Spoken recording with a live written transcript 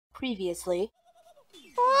Previously.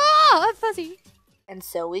 Oh, I'm fuzzy. And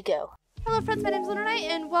so we go. Hello friends, my name's Lunernight,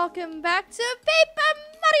 and welcome back to Paper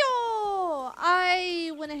Mario!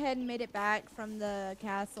 I went ahead and made it back from the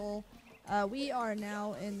castle. We are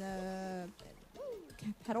now in the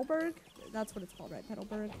Petalburg. That's what it's called, right?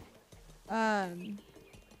 Petalburg.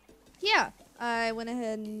 Yeah, I went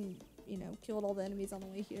ahead and, killed all the enemies on the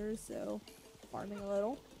way here, so farming a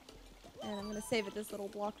little. And I'm going to save at this little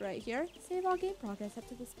block right here. Save all game progress up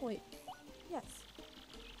to this point. Yes.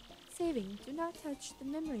 Saving. Do not touch the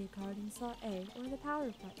memory card in slot A or the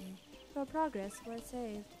power button for progress where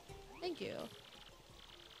saved. Thank you.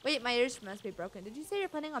 Wait, my ears must be broken. Did you say you're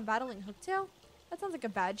planning on battling Hooktail? That sounds like a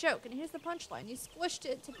bad joke. And here's the punchline. You squished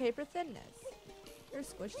it to paper thinness. You're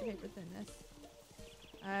squished to paper thinness.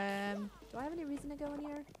 Do I have any reason to go in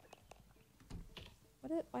here?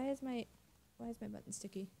 Why is my button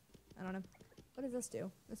sticky? I don't know. What does this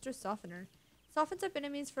do? It's just softener. Softens up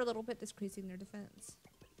enemies for a little bit, decreasing their defense.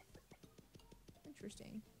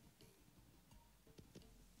 Interesting.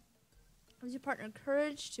 Gives your partner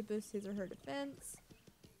courage to boost his or her defense.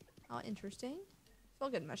 Oh, interesting. Feel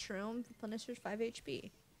good mushroom. Replenishes 5 HP.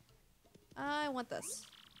 I want this.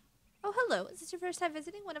 Oh, hello. Is this your first time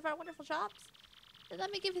visiting one of our wonderful shops? Then let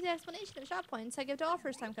me give you the explanation of shop points I give to all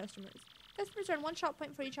first-time customers. Customers earn 1 shop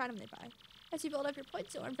point for each item they buy. As you build up your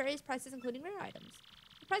points, you'll earn various prices, including rare items.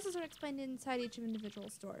 The prices are explained inside each individual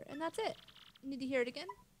store, and that's it. You need to hear it again?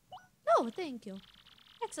 No, thank you.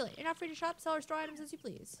 Excellent. You're now free to shop, sell, or store items as you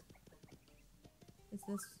please. Is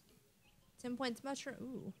this 10 points mushroom?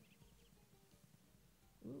 Ooh.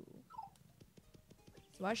 Ooh.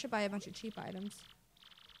 So I should buy a bunch of cheap items.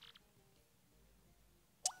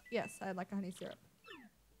 Yes, I'd like a honey syrup.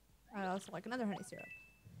 I'd also like another honey syrup.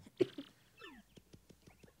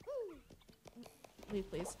 Leave,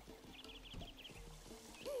 please.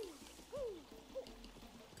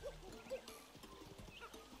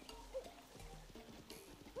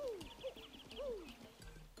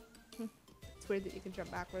 It's weird that you can jump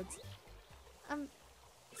backwards.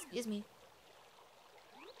 Excuse me.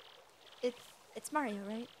 It's Mario,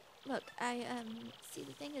 right? Look, I, see,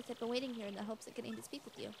 the thing is I've been waiting here in the hopes of getting to speak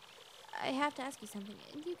with you. I have to ask you something,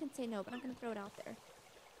 and you can say no, but I'm gonna throw it out there.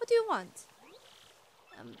 What do you want?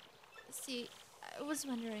 See, I was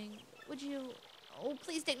wondering, would you... Oh,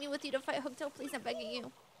 please take me with you to fight Hooktail, please, I'm begging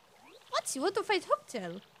you. What? You want to fight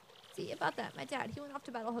Hooktail? See, about that, my dad, he went off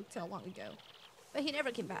to battle Hooktail long ago. But he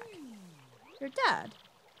never came back. Your dad?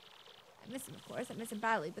 I miss him, of course. I miss him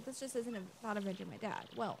badly, but this just isn't about avenging my dad.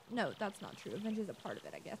 Well, no, that's not true. Avenge is a part of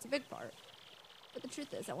it, I guess. A big part. But the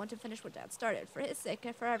truth is, I want to finish what Dad started, for his sake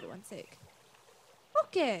and for everyone's sake.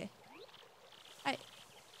 Okay.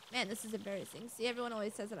 Man, this is embarrassing. See, everyone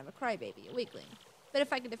always says that I'm a crybaby, a weakling. But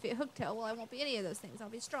if I can defeat Hooktail, well, I won't be any of those things. I'll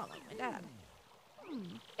be strong like my dad.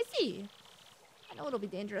 I see. I know it'll be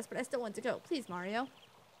dangerous, but I still want to go. Please, Mario.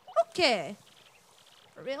 Okay.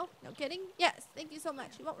 For real? No kidding? Yes, thank you so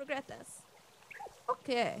much. You won't regret this.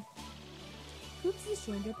 Okay. Oops has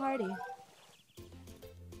joined your party.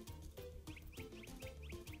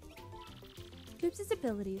 Goops'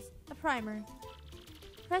 abilities. A primer.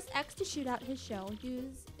 Press X to shoot out his shell.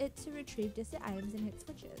 Use it to retrieve distant items and hit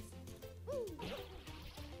switches.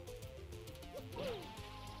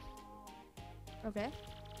 Okay.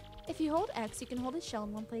 If you hold X, you can hold his shell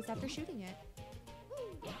in one place after shooting it.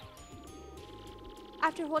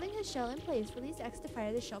 After holding his shell in place, release X to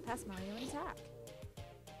fire the shell past Mario and attack.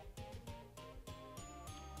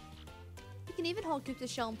 You can even hold Goops'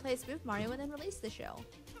 shell in place, move Mario, and then release the shell.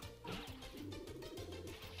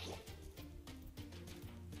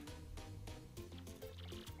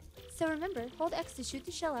 So remember, hold X to shoot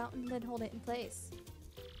the shell out and then hold it in place.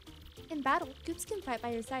 In battle, Goops can fight by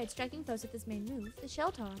your side, striking foes with his main move, the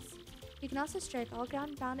Shell Toss. You can also strike all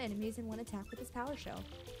ground-bound enemies in one attack with his Power Shell.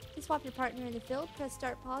 To swap your partner in the field, press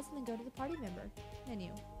Start, Pause, and then go to the party member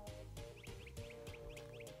menu.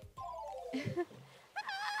 I'm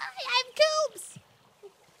Goops!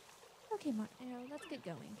 Okay, Mario, let's get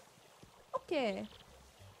going. Okay.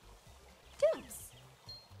 Goops!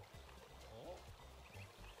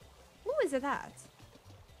 Who is that?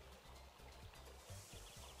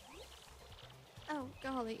 Oh,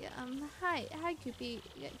 golly, hi, Koopy,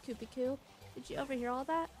 Koopy Koo. Did you overhear all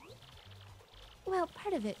that? Well,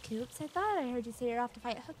 part of it, Koops. I thought I heard you say you're off to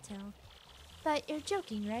fight Hooktail. But you're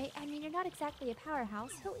joking, right? I mean, you're not exactly a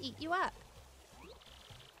powerhouse. He'll eat you up.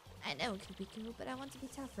 I know, Koopy Koo, but I want to be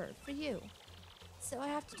tougher, for you. So I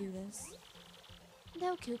have to do this.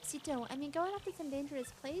 No, Koops, you don't. I mean, going off to some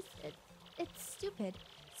dangerous place, it's stupid.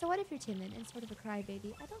 So what if you're timid and sort of a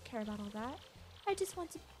crybaby? I don't care about all that. I just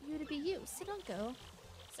want you to be you, so don't go.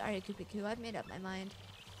 Sorry, Koopy Koo, I've made up my mind.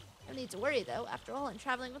 No need to worry, though. After all, I'm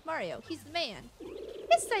traveling with Mario. He's the man.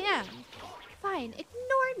 Yes, I am. Fine,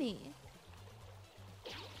 ignore me.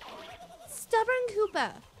 Stubborn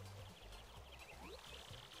Koopa.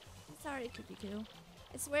 I'm sorry, Koopy-Koo.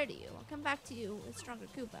 I swear to you, I'll come back to you with stronger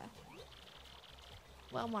Koopa.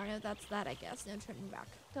 Well, Mario, that's that, I guess. No turning back.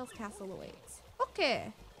 Bill's castle awaits.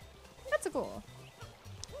 Okay. That's a goal.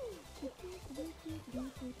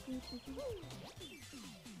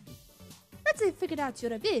 Let's say figured out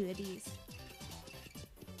your abilities.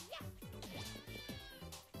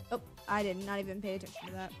 Oh, I did not even pay attention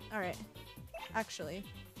to that. Alright. Actually,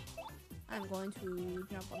 I'm going to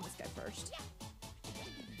jump on this guy first.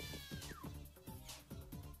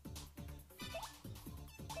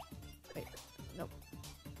 Wait, nope.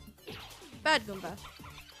 Bad Goomba.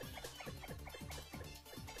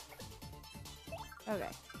 Okay.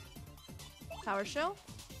 Power Shell.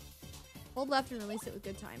 Hold left and release it with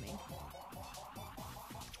good timing.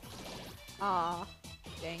 Ah,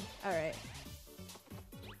 dang. Alright.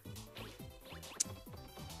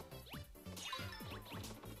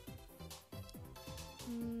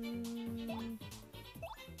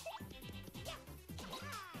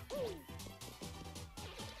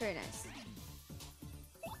 Very nice.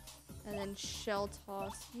 And then shell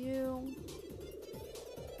toss you.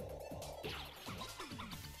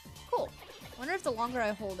 Cool. Wonder if the longer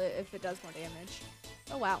I hold it, if it does more damage.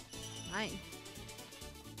 Oh wow. Fine.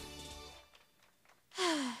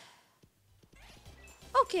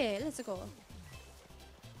 Okay, let's go.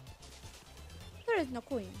 There is no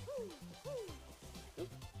coin. Oop.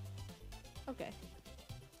 Okay.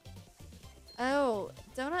 Oh,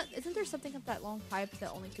 donut. Isn't there something up that long pipe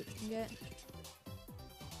that only Koops can get?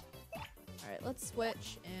 Alright, let's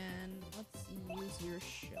switch and let's use your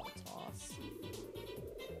shell toss.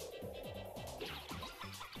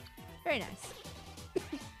 Very nice.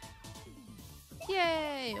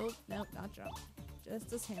 Yay! Oh, nope, not jump. Just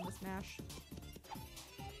this hammer smash.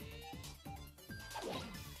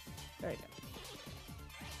 Very good.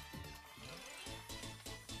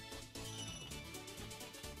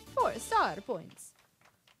 4 star points.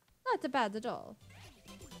 Not bad at all.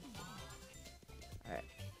 Alright.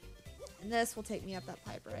 And this will take me up that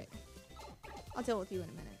pipe, right? I'll deal with you in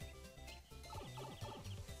a minute.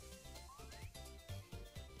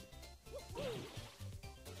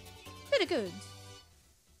 Pretty good.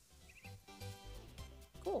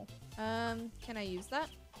 Cool. Can I use that?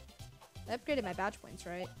 I upgraded my badge points,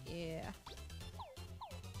 right? Yeah.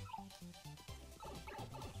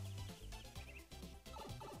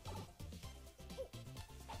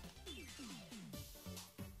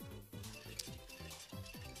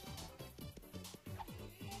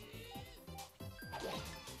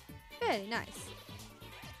 Very nice.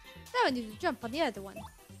 Now I need to jump on the other one.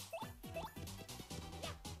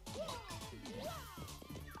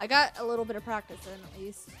 I got a little bit of practice in at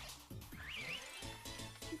least.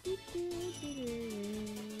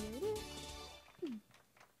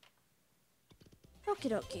 Okie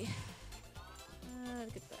dokie.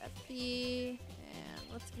 Get the FP, and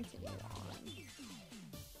let's continue on.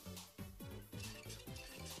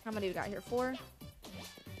 How many we got here? 4?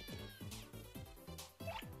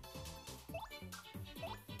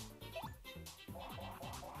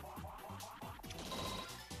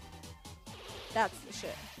 That's the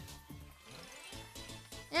shit.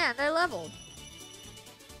 Yeah, they're leveled.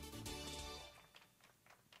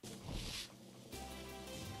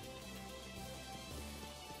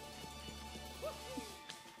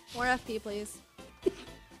 More FP, please.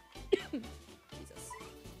 Jesus.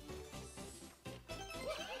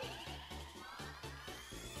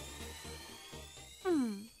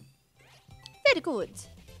 Very good.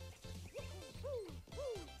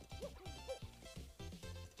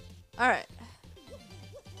 Alright.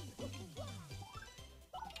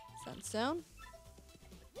 Sunstone.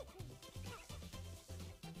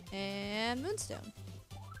 And Moonstone.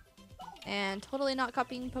 And totally not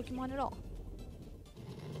copying Pokemon at all.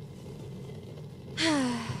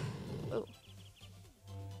 Oh.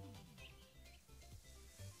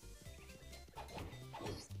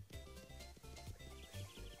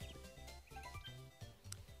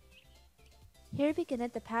 Here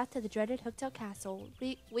beginneth the path to the dreaded Hooktail Castle.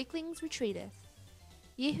 Weaklings retreateth.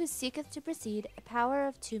 Ye who seeketh to proceed, a power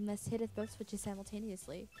of two must hitteth both switches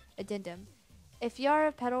simultaneously. Addendum. If ye are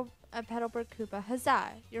a Petalburg Koopa,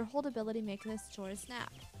 huzzah! Your hold ability maketh this chore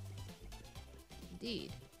snap.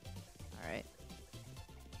 Indeed. Alright.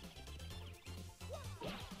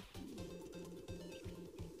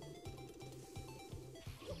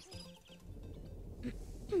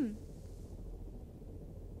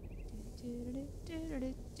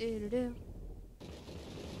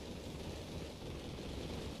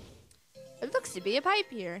 used to be a pipe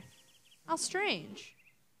here. How strange.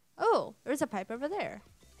 Oh, there's a pipe over there.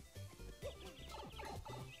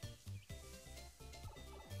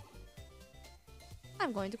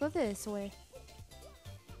 I'm going to go this way.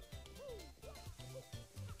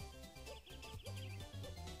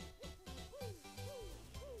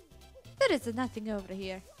 There is nothing over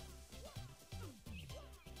here.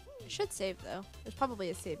 I should save though. There's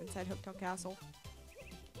probably a save inside Hooktail Castle.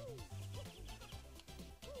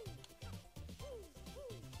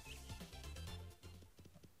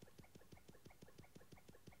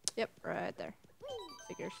 Yep, right there.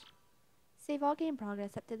 Figures. Save all game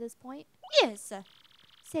progress up to this point. Yes!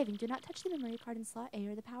 Saving. Do not touch the memory card in slot A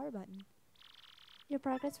or the power button. Your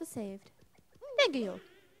progress was saved. Thank you!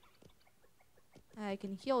 I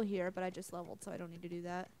can heal here, but I just leveled, so I don't need to do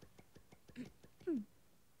that.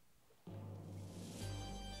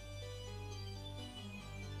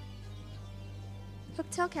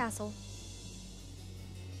 Hooktail Castle.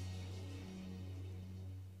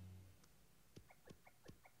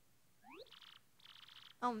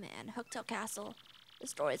 Oh man, Hooktail Castle. The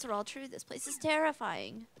stories are all true. This place is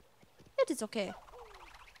terrifying. It is okay.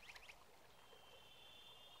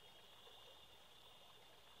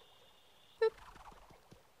 Boop.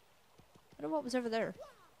 I wonder what was over there.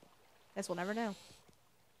 Guess we'll never know.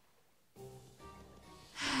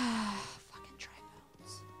 Fucking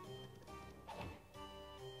tripods.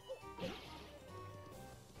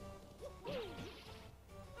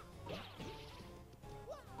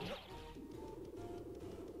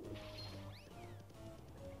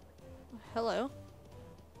 Hello.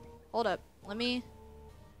 Hold up. Let me.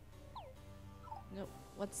 Nope.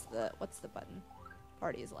 What's the button?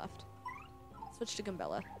 Party is left. Switch to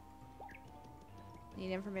Gumbella.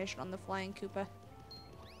 Need information on the flying Koopa.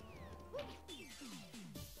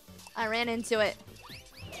 I ran into it.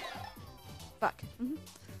 Fuck.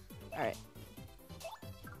 Alright.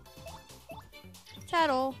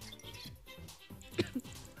 Tattle. It's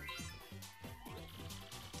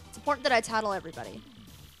important that I tattle everybody.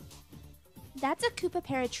 That's a Koopa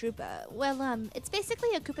Paratroopa. Well, it's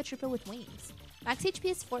basically a Koopa Troopa with wings. Max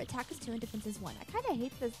HP is 4, attack is 2, and defense is 1. I kinda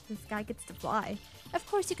hate this guy gets to fly. Of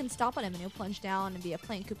course, you can stomp on him and he'll plunge down and be a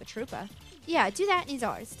plain Koopa Troopa. Yeah, do that and he's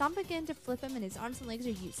ours. Stomp again to flip him and his arms and legs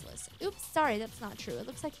are useless. Oops, sorry, that's not true. It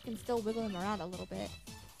looks like you can still wiggle him around a little bit.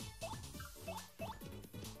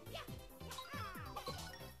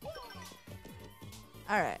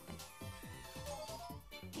 Alright.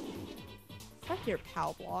 Fuck your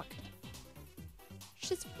POW block. It's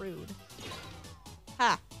just rude.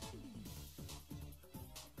 Ha!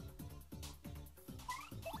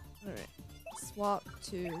 Alright. Swap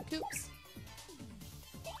to Koops.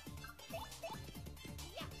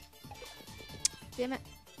 Damn it.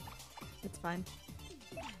 It's fine.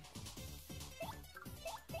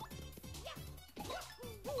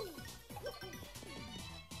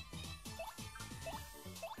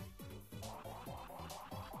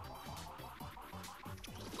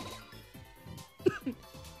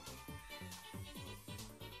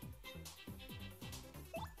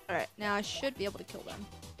 Alright, now I should be able to kill them.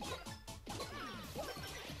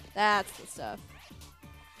 That's the stuff.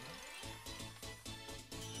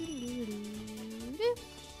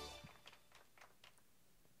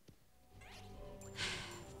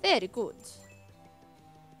 Very good.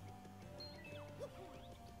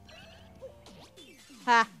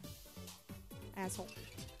 Ha! Asshole.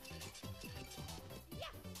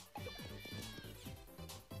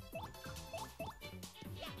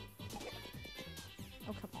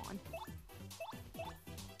 Oh, come on.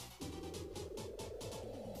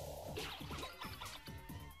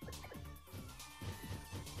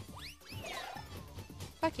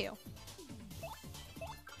 Fuck you.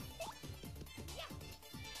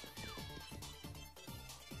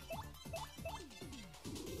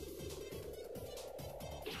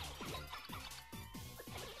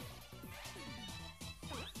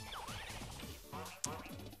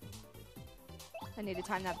 I need to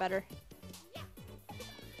time that better.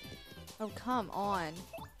 Oh, come on.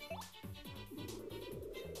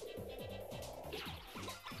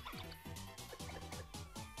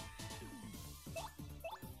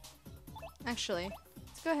 Actually,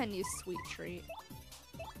 let's go ahead and use Sweet Treat.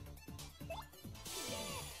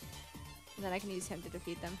 And then I can use him to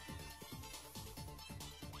defeat them.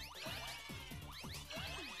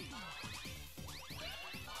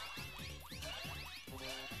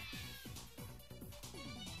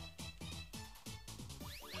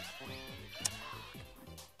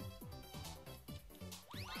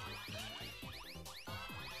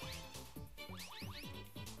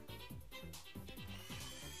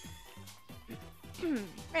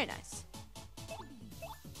 Very nice.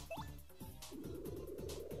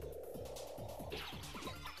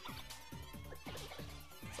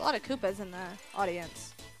 a lot of Koopas in the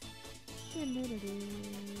audience.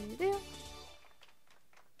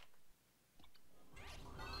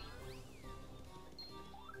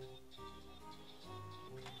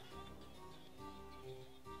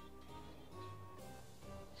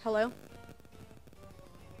 Hello?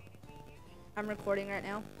 I'm recording right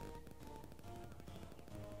now.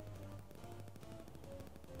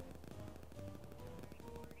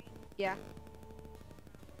 Yeah.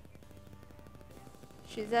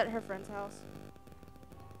 She's at her friend's house.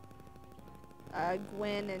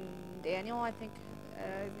 Gwen and Daniel, I think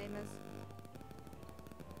his name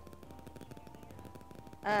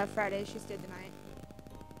is. Friday, she stayed the night.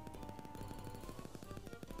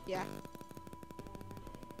 Yeah.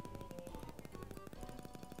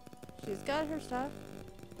 She's got her stuff.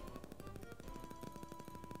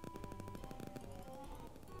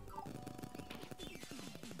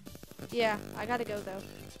 Yeah, I gotta go though.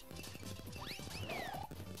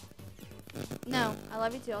 No, I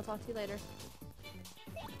love you too. I'll talk to you later.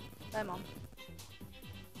 Bye, Mom.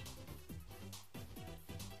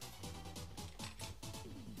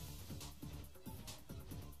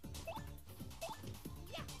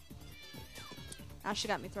 Now she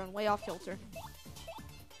got me thrown way off kilter.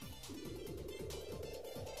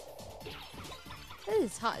 It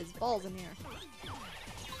is hot as balls in here.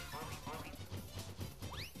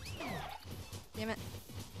 Damn it.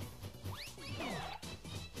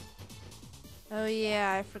 Oh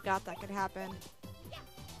yeah, I forgot that could happen.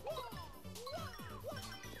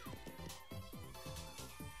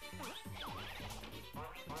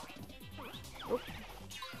 Oh.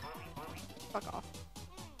 Fuck off.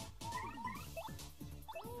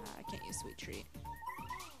 I can't use Sweet Treat.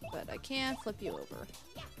 But I can flip you over.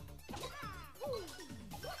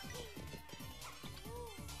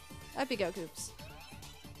 Up you go, Coops.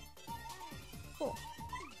 Cool.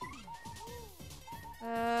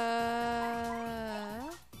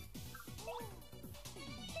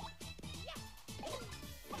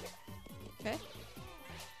 Okay.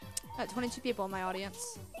 Got 22 people in my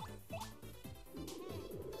audience.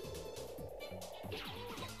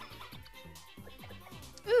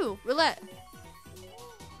 Ooh, roulette.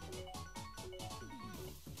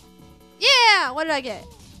 Yeah! What did I get?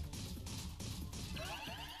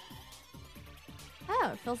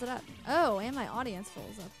 Oh, it fills it up. Oh, and my audience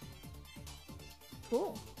fills up.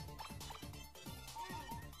 Cool.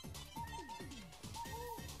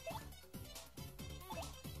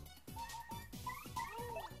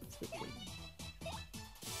 Sweet treat.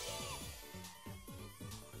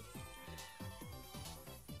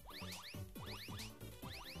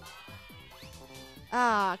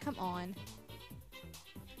 Ah, come on.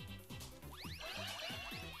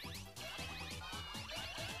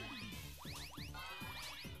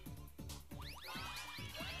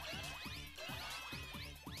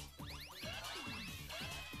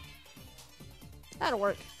 That'll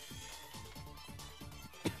work.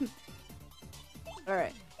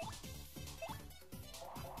 Alright.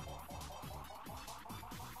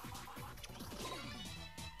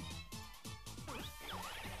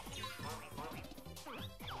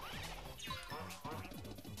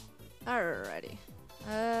 Alrighty.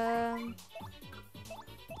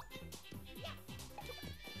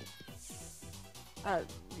 That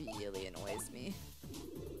really annoys me.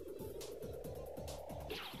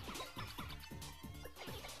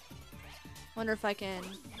 Wonder if I can.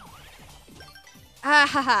 Ah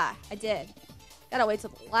ha ha! I did. Gotta wait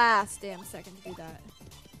till the last damn second to do that.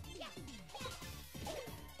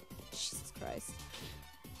 Jesus Christ.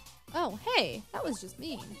 Oh, hey! That was just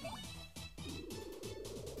mean.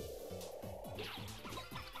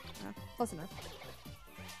 Close enough.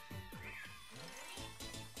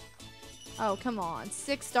 Oh, come on.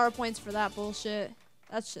 6 star points for that bullshit.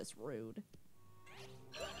 That's just rude.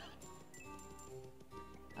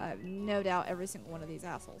 I have no doubt every single one of these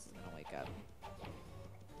assholes is gonna wake up.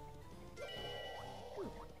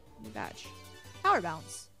 New badge. Power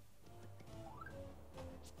bounce.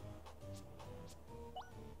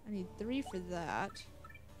 I need 3 for that.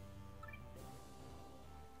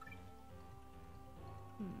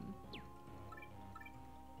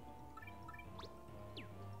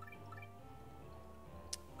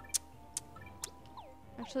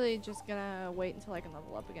 Actually, just gonna wait until I can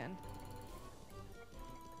level up again.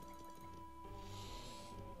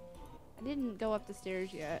 I didn't go up the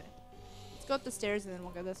stairs yet. Let's go up the stairs and then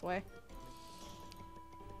we'll go this way.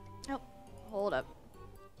 Oh, hold up.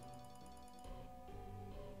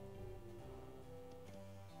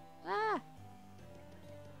 Ah!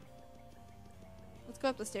 Let's go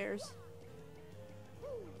up the stairs.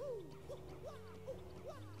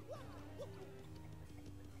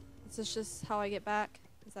 Is this just how I get back?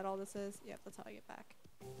 Is that all this is? Yep, that's how I get back.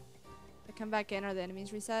 If I come back in, are the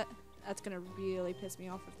enemies reset? That's gonna really piss me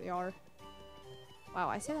off if they are. Wow,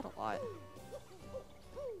 I say that a lot.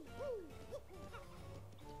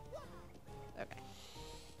 Okay.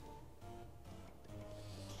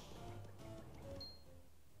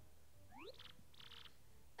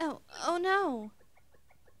 Oh no!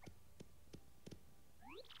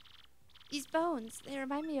 These bones, they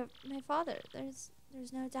remind me of my father. There's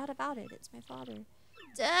no doubt about it. It's my father.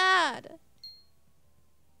 Dad!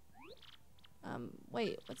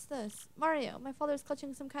 Wait, what's this? Mario, my father's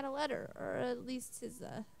clutching some kind of letter, or at least his,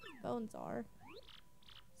 bones are.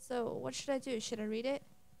 So, what should I do? Should I read it?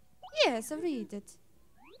 Yes, I'll read it.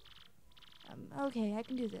 Okay, I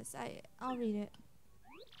can do this. I'll read it.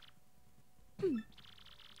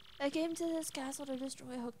 I came to this castle to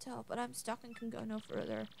destroy Hooktail, but I'm stuck and can go no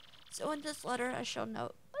further. So in this letter, I shall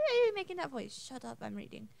note... Why are you making that voice? Shut up, I'm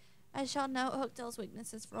reading. I shall note Hooktail's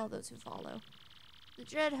weaknesses for all those who follow. The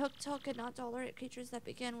dread Hooktail could not tolerate creatures that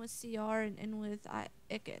begin with CR and end with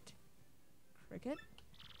Icket. Cricket?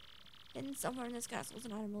 Hidden somewhere in this castle is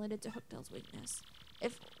an item related to Hooktail's weakness.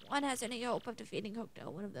 If one has any hope of defeating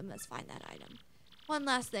Hooktail, one of them must find that item. One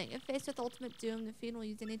last thing. If faced with ultimate doom, the fiend will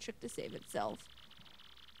use any trick to save itself.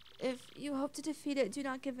 If you hope to defeat it, do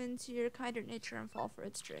not give in to your kinder nature and fall for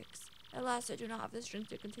its tricks. Alas, I do not have the strength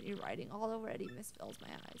to continue writing. All already misfills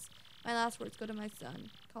my eyes. My last words go to my son,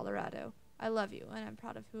 Colorado. I love you, and I'm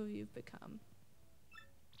proud of who you've become.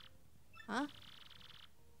 Huh?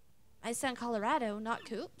 My son Colorado, not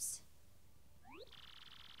Coops?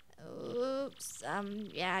 Oops.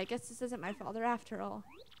 Yeah, I guess this isn't my father after all.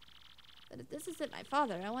 But if this isn't my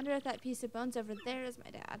father, I wonder if that piece of bones over there is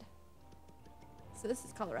my dad. So this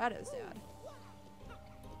is Colorado's dad.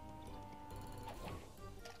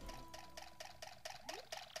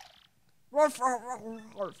 Ruff, ruff, ruff,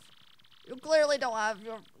 ruff. You clearly don't have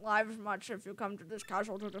your lives much if you come to this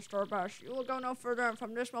castle to disturb us. You will go no further, and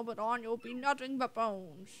from this moment on, you'll be nothing but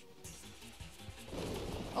bones.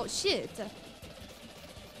 Oh, shit.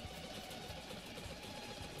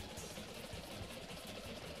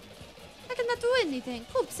 I cannot do anything.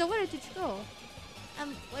 Oops, so where did you go?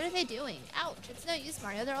 What are they doing? Ouch, it's no use,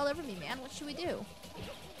 Mario. They're all over me, man. What should we do?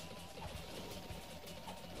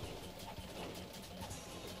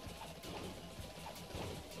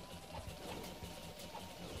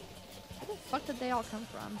 Where the fuck did they all come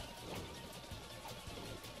from?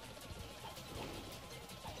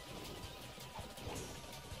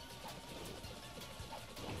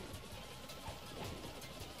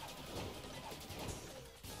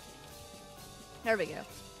 There we go.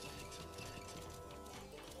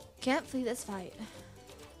 Can't flee this fight.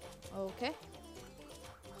 Okay.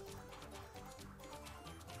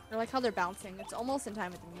 I like how they're bouncing. It's almost in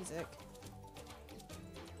time with the music.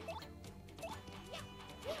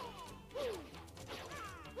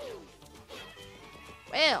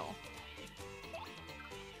 Well.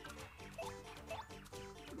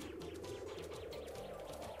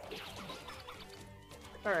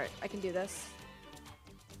 Alright, I can do this.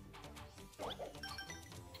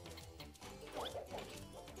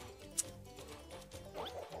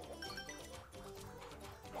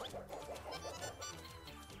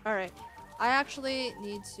 Alright, I actually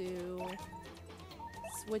need to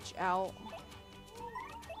switch out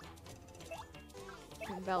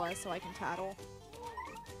from Bella so I can tattle.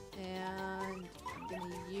 And I'm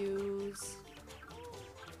gonna use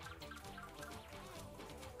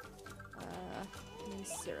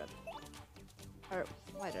syrup. Or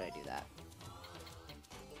why did I do that?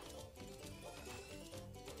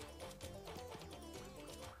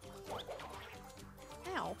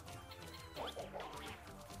 Ow.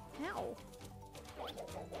 Ow.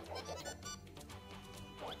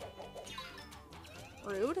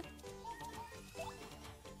 Rude.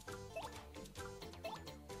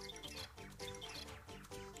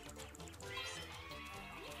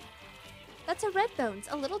 That's a red bones.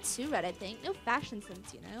 A little too red, I think. No fashion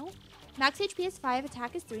sense, you know? Max HP is 5,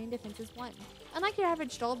 attack is 3, and defense is 1. Unlike your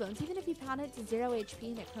average dull bones, even if you pound it to 0 HP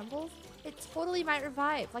and it crumbles, it totally might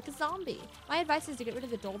revive, like a zombie. My advice is to get rid of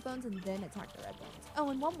the dull bones and then attack the red bones. Oh,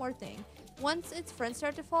 and one more thing. Once its friends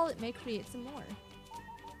start to fall, it may create some more.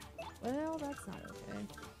 Well, that's not okay.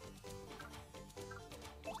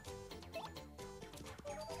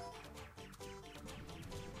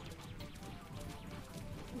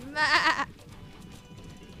 Ah,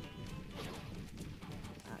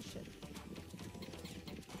 shit.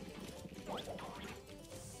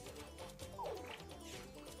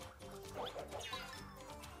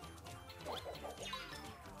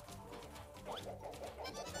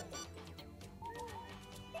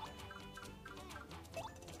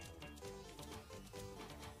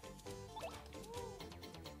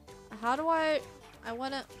 how do I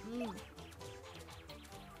wanna...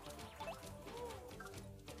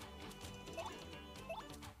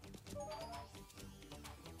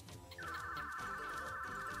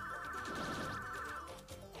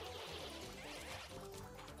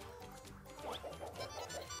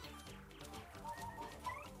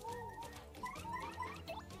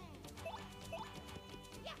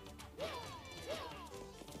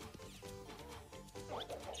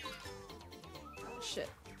 Shit.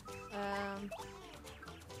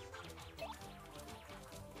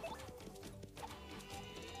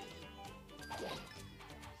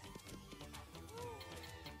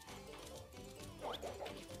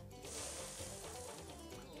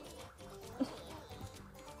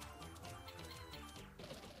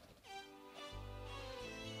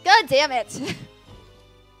 God damn it!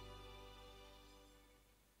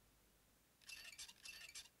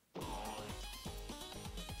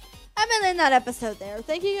 I'm gonna end that episode there.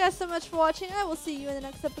 Thank you guys so much for watching. I will see you in the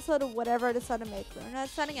next episode of whatever I decide to make. Lunernight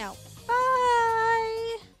signing out.